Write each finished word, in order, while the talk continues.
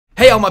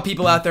Hey all my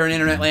people out there in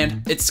internet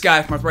land, it's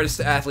Sky from Arthritis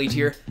to Athlete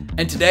here,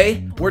 and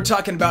today we're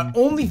talking about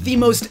only the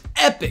most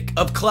epic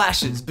of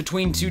clashes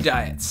between two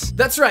diets.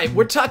 That's right,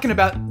 we're talking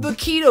about the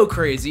keto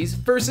crazies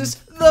versus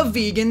the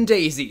vegan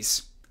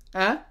daisies.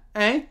 Huh?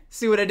 Eh?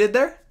 See what I did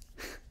there?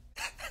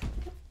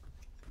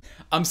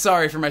 I'm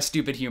sorry for my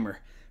stupid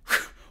humor.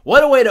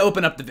 What a way to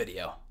open up the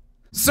video.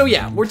 So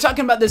yeah, we're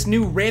talking about this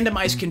new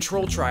randomized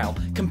control trial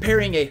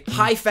comparing a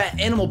high-fat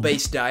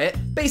animal-based diet,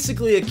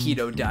 basically a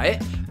keto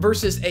diet,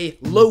 versus a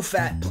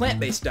low-fat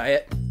plant-based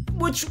diet,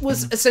 which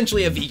was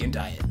essentially a vegan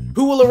diet.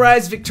 Who will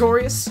arise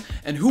victorious,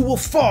 and who will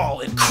fall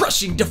in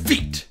crushing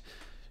defeat?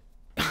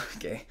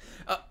 Okay,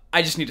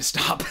 I just need to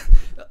stop.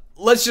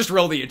 Let's just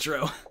roll the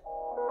intro.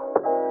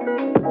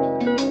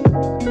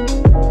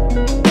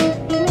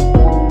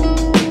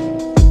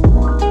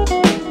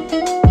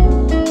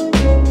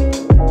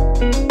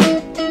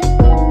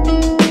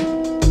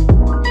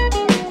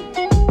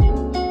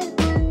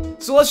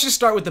 So let's just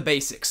start with the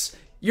basics.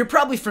 You're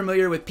probably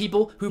familiar with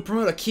people who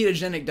promote a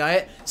ketogenic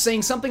diet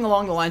saying something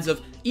along the lines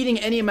of eating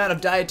any amount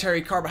of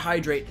dietary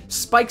carbohydrate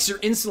spikes your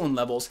insulin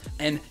levels,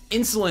 and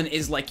insulin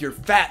is like your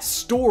fat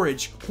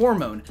storage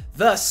hormone.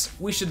 Thus,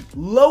 we should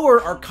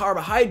lower our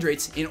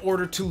carbohydrates in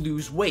order to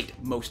lose weight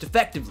most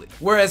effectively.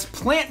 Whereas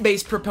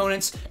plant-based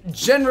proponents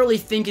generally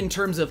think in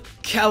terms of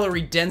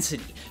calorie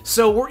density.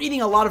 So we're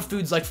eating a lot of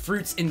foods like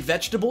fruits and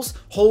vegetables,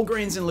 whole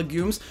grains and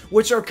legumes,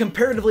 which are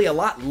comparatively a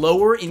lot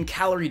lower in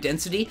calorie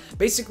density.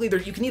 Basically,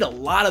 you can eat a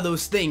lot of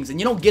those things and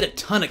you don't get a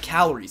ton of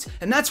calories,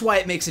 and that's why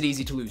it makes it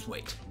easy to lose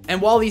weight. And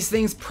while these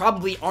things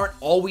probably aren't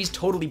always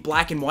totally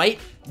black and white,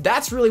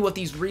 that's really what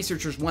these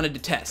researchers wanted to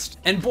test.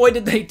 And boy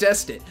did they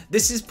test it.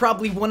 This is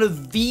probably one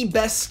of the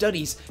best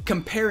studies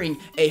comparing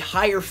a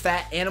higher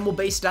fat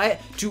animal-based diet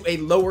to a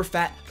lower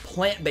fat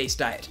plant-based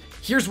diet.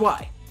 Here's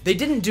why. They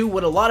didn't do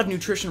what a lot of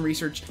nutrition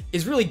research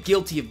is really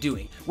guilty of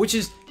doing, which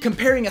is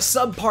comparing a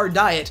subpar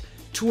diet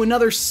to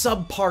another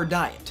subpar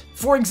diet.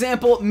 For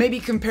example, maybe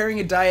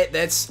comparing a diet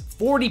that's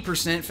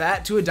 40%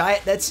 fat to a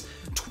diet that's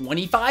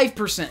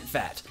 25%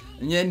 fat.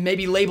 And then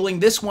maybe labeling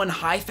this one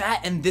high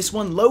fat and this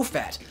one low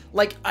fat.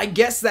 Like, I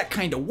guess that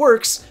kind of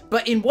works,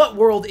 but in what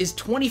world is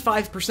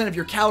 25% of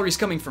your calories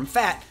coming from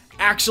fat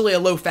actually a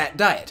low fat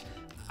diet?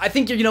 I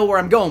think you know where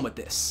I'm going with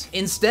this.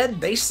 Instead,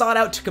 they sought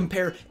out to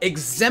compare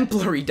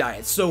exemplary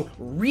diets, so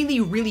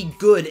really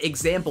good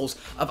examples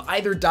of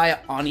either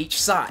diet on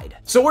each side.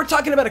 So we're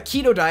talking about a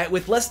keto diet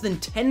with less than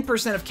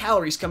 10% of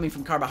calories coming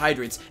from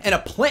carbohydrates, and a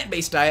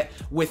plant-based diet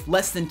with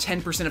less than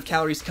 10% of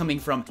calories coming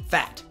from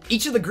fat.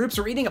 Each of the groups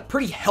are eating a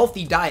pretty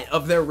healthy diet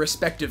of their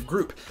respective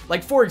group.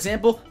 Like, for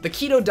example, the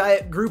keto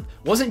diet group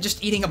wasn't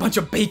just eating a bunch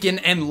of bacon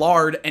and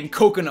lard and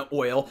coconut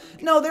oil.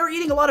 No, they were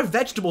eating a lot of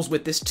vegetables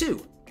with this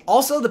too.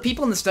 Also, the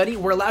people in the study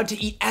were allowed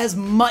to eat as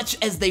much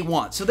as they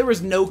want, so there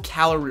was no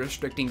calorie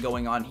restricting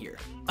going on here.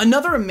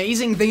 Another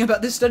amazing thing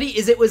about this study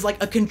is it was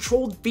like a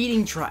controlled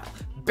feeding trial.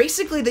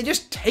 Basically, they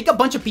just take a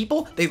bunch of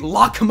people, they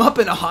lock them up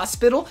in a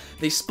hospital,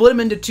 they split them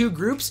into two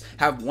groups,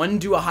 have one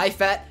do a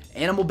high-fat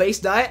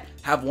animal-based diet,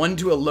 have one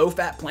do a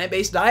low-fat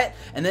plant-based diet,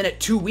 and then at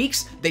 2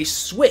 weeks, they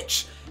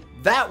switch.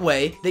 That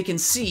way, they can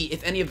see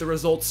if any of the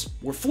results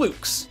were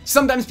flukes.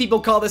 Sometimes people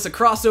call this a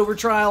crossover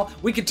trial.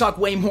 We could talk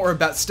way more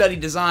about study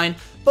design,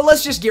 but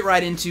let's just get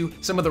right into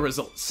some of the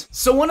results.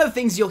 So one of the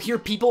things you'll hear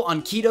people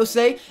on keto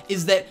say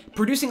is that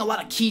producing a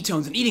lot of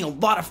ketones and eating a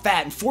lot of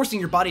fat and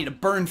forcing your body to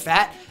burn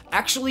fat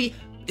actually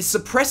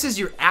suppresses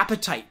your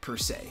appetite per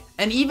se.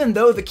 And even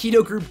though the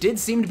keto group did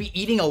seem to be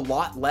eating a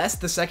lot less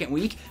the second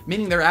week,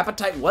 meaning their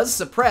appetite was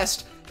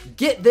suppressed,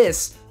 get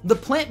this, the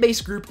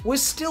plant-based group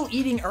was still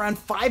eating around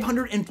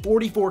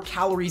 544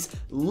 calories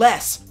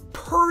less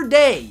per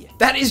day.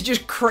 That is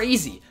just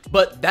crazy,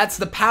 but that's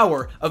the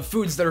power of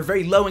foods that are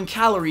very low in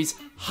calories,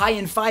 high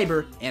in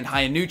fiber, and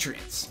high in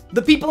nutrients.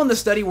 The people in the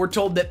study were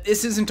told that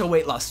this isn't a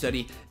weight loss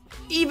study,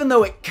 even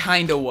though it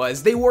kinda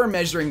was. They were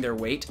measuring their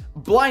weight,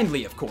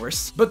 blindly of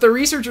course, but the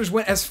researchers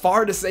went as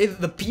far to say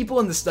that the people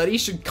in the study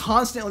should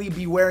constantly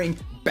be wearing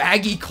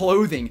baggy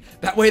clothing.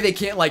 That way they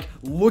can't like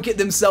look at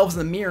themselves in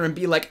the mirror and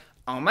be like,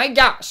 oh my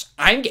gosh,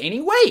 I'm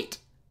gaining weight.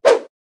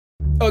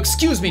 Oh,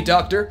 excuse me,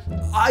 doctor.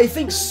 I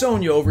think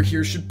Sonia over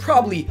here should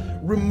probably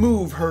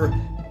remove her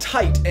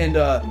tight and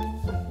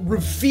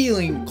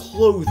revealing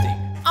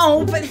clothing.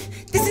 Oh, but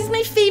this is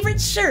my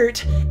favorite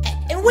shirt.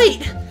 And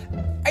wait,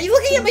 are you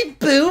looking at my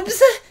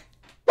boobs?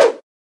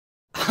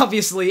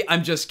 Obviously,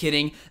 I'm just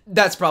kidding.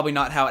 That's probably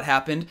not how it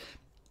happened,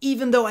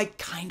 even though I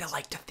kinda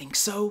like to think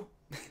so.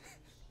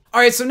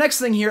 Alright, so next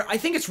thing here, I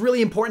think it's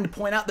really important to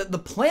point out that the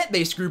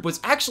plant-based group was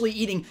actually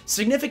eating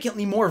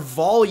significantly more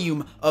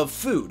volume of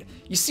food.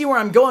 You see where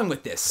I'm going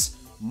with this?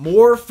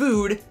 More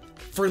food,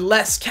 for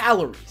less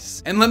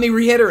calories. And let me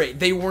reiterate,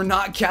 they were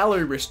not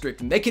calorie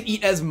restricting. They could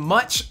eat as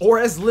much or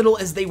as little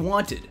as they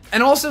wanted.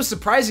 And also,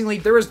 surprisingly,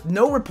 there was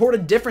no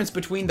reported difference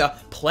between the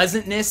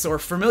pleasantness or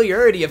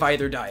familiarity of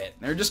either diet.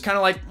 They're just kind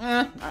of like,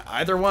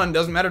 either one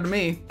doesn't matter to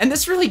me. And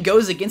this really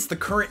goes against the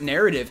current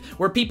narrative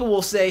where people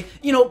will say,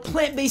 you know,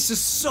 plant-based is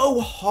so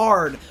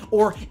hard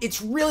or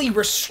it's really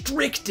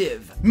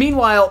restrictive.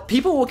 Meanwhile,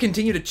 people will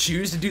continue to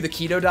choose to do the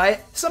keto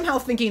diet, somehow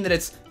thinking that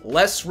it's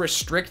less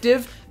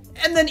restrictive,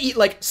 and then eat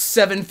like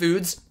 7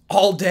 foods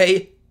all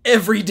day,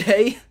 every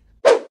day.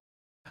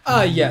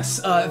 Yes,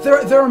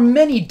 there are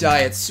many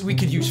diets we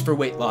could use for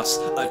weight loss.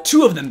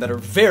 2 of them that are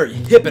very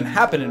hip and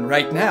happening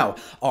right now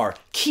are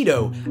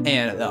keto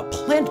and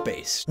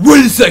plant-based.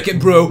 Wait a second,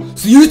 bro.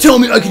 So you tell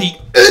me I can eat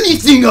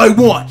anything I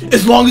want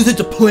as long as it's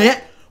a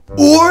plant?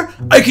 Or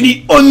I can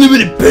eat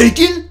unlimited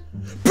bacon?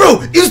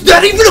 Bro, is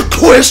that even a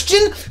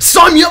question?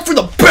 Sign me up for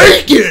the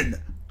bacon!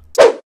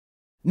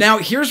 Now,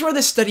 here's where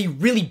this study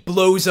really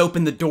blows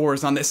open the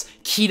doors on this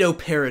keto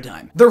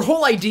paradigm. Their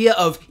whole idea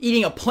of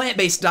eating a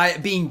plant-based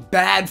diet being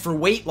bad for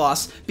weight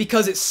loss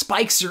because it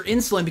spikes your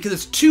insulin because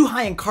it's too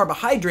high in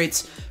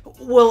carbohydrates,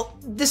 well,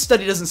 this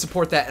study doesn't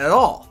support that at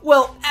all.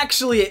 Well,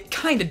 actually, it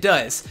kinda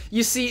does.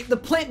 You see, the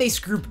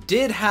plant-based group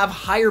did have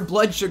higher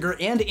blood sugar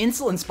and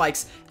insulin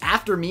spikes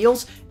after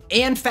meals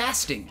and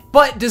fasting.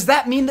 But does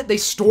that mean that they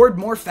stored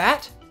more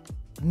fat?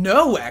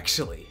 No,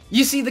 actually.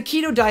 You see, the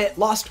keto diet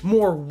lost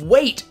more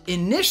weight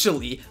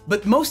initially,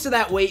 but most of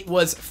that weight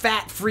was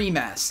fat-free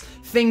mass,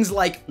 things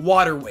like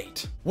water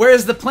weight.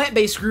 Whereas the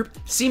plant-based group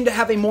seemed to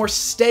have a more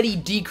steady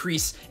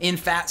decrease in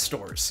fat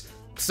stores.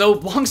 So,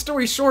 long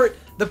story short,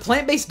 the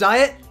plant-based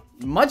diet,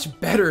 much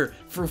better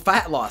for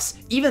fat loss,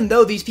 even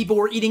though these people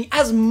were eating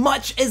as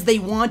much as they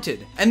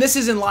wanted. And this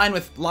is in line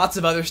with lots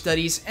of other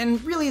studies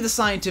and really the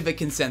scientific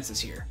consensus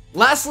here.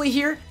 Lastly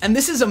here, and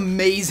this is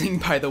amazing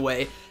by the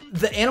way,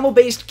 the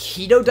animal-based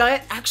keto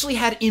diet actually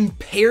had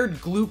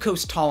impaired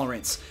glucose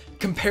tolerance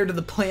compared to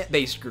the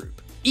plant-based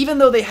group. Even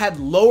though they had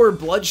lower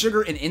blood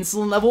sugar and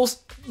insulin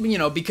levels, you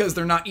know, because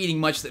they're not eating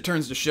much that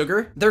turns to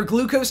sugar, their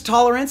glucose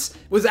tolerance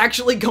was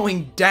actually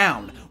going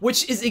down,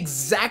 which is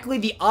exactly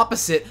the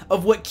opposite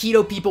of what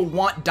keto people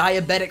want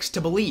diabetics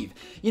to believe.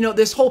 You know,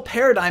 this whole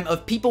paradigm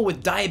of people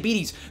with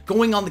diabetes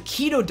going on the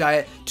keto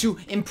diet to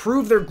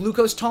improve their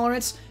glucose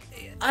tolerance,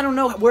 I don't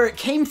know where it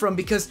came from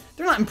because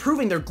they're not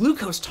improving their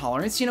glucose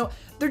tolerance, you know,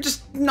 they're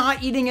just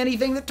not eating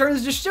anything that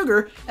turns to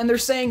sugar, and they're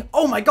saying,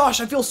 oh my gosh,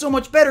 I feel so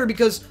much better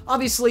because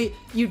obviously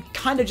you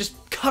kind of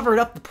just covered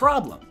up the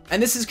problem.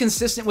 And this is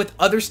consistent with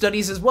other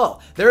studies as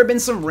well. There have been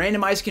some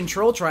randomized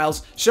control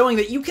trials showing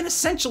that you can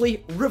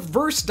essentially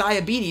reverse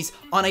diabetes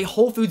on a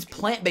whole foods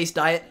plant-based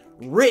diet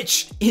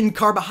rich in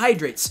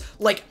carbohydrates.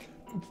 Like,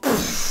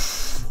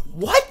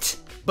 what?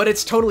 But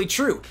it's totally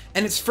true,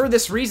 and it's for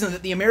this reason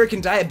that the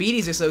American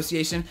Diabetes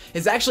Association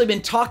has actually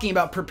been talking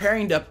about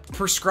preparing to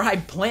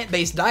prescribe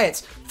plant-based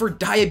diets for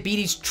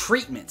diabetes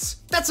treatments.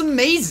 That's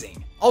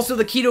amazing! Also,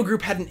 the keto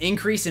group had an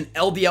increase in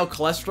LDL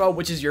cholesterol,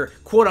 which is your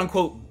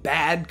quote-unquote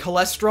bad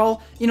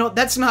cholesterol. You know,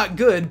 that's not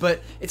good,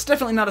 but it's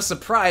definitely not a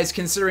surprise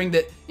considering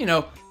that, you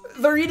know,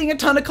 they're eating a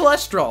ton of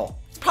cholesterol.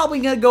 It's probably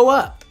gonna go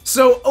up.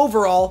 So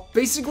overall,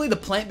 basically the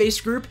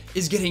plant-based group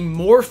is getting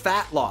more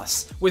fat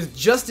loss with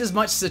just as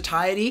much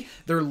satiety,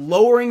 they're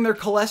lowering their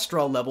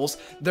cholesterol levels,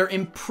 they're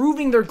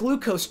improving their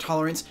glucose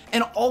tolerance,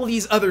 and all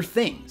these other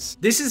things.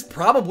 This is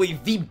probably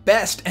the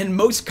best and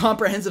most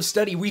comprehensive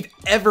study we've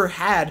ever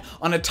had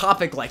on a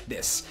topic like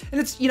this. And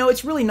it's, you know,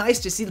 it's really nice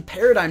to see the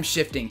paradigm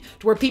shifting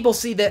to where people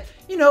see that,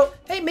 you know,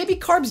 hey, maybe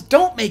carbs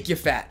don't make you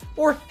fat,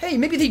 or hey,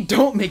 maybe they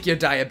don't make you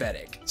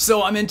diabetic.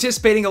 So I'm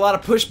anticipating a lot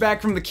of pushback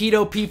from the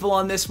keto people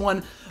on this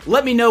one.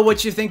 Let me know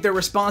what you think their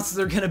responses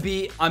are gonna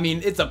be. I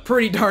mean, it's a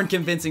pretty darn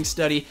convincing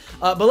study,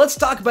 but let's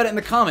talk about it in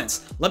the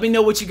comments. Let me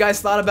know what you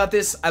guys thought about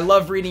this. I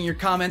love reading your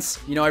comments.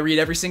 You know, I read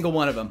every single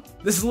one of them.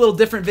 This is a little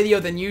different video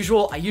than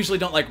usual. I usually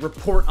don't like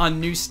report on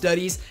new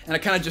studies, and I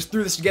kind of just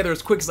threw this together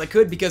as quick as I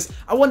could because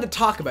I wanted to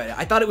talk about it.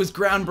 I thought it was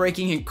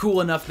groundbreaking and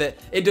cool enough that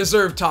it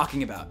deserved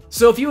talking about.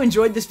 So if you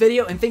enjoyed this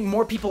video and think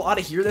more people ought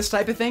to hear this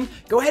type of thing,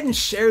 go ahead and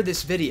share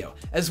this video,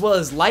 as well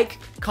as like,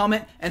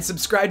 comment, and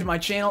subscribe to my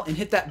channel and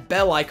hit that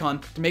bell icon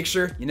to make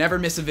sure you never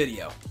miss a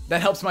video.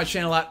 That helps my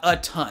channel out a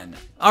ton.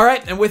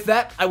 Alright, and with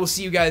that, I will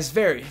see you guys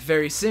very,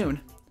 very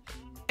soon.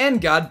 And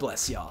God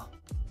bless y'all.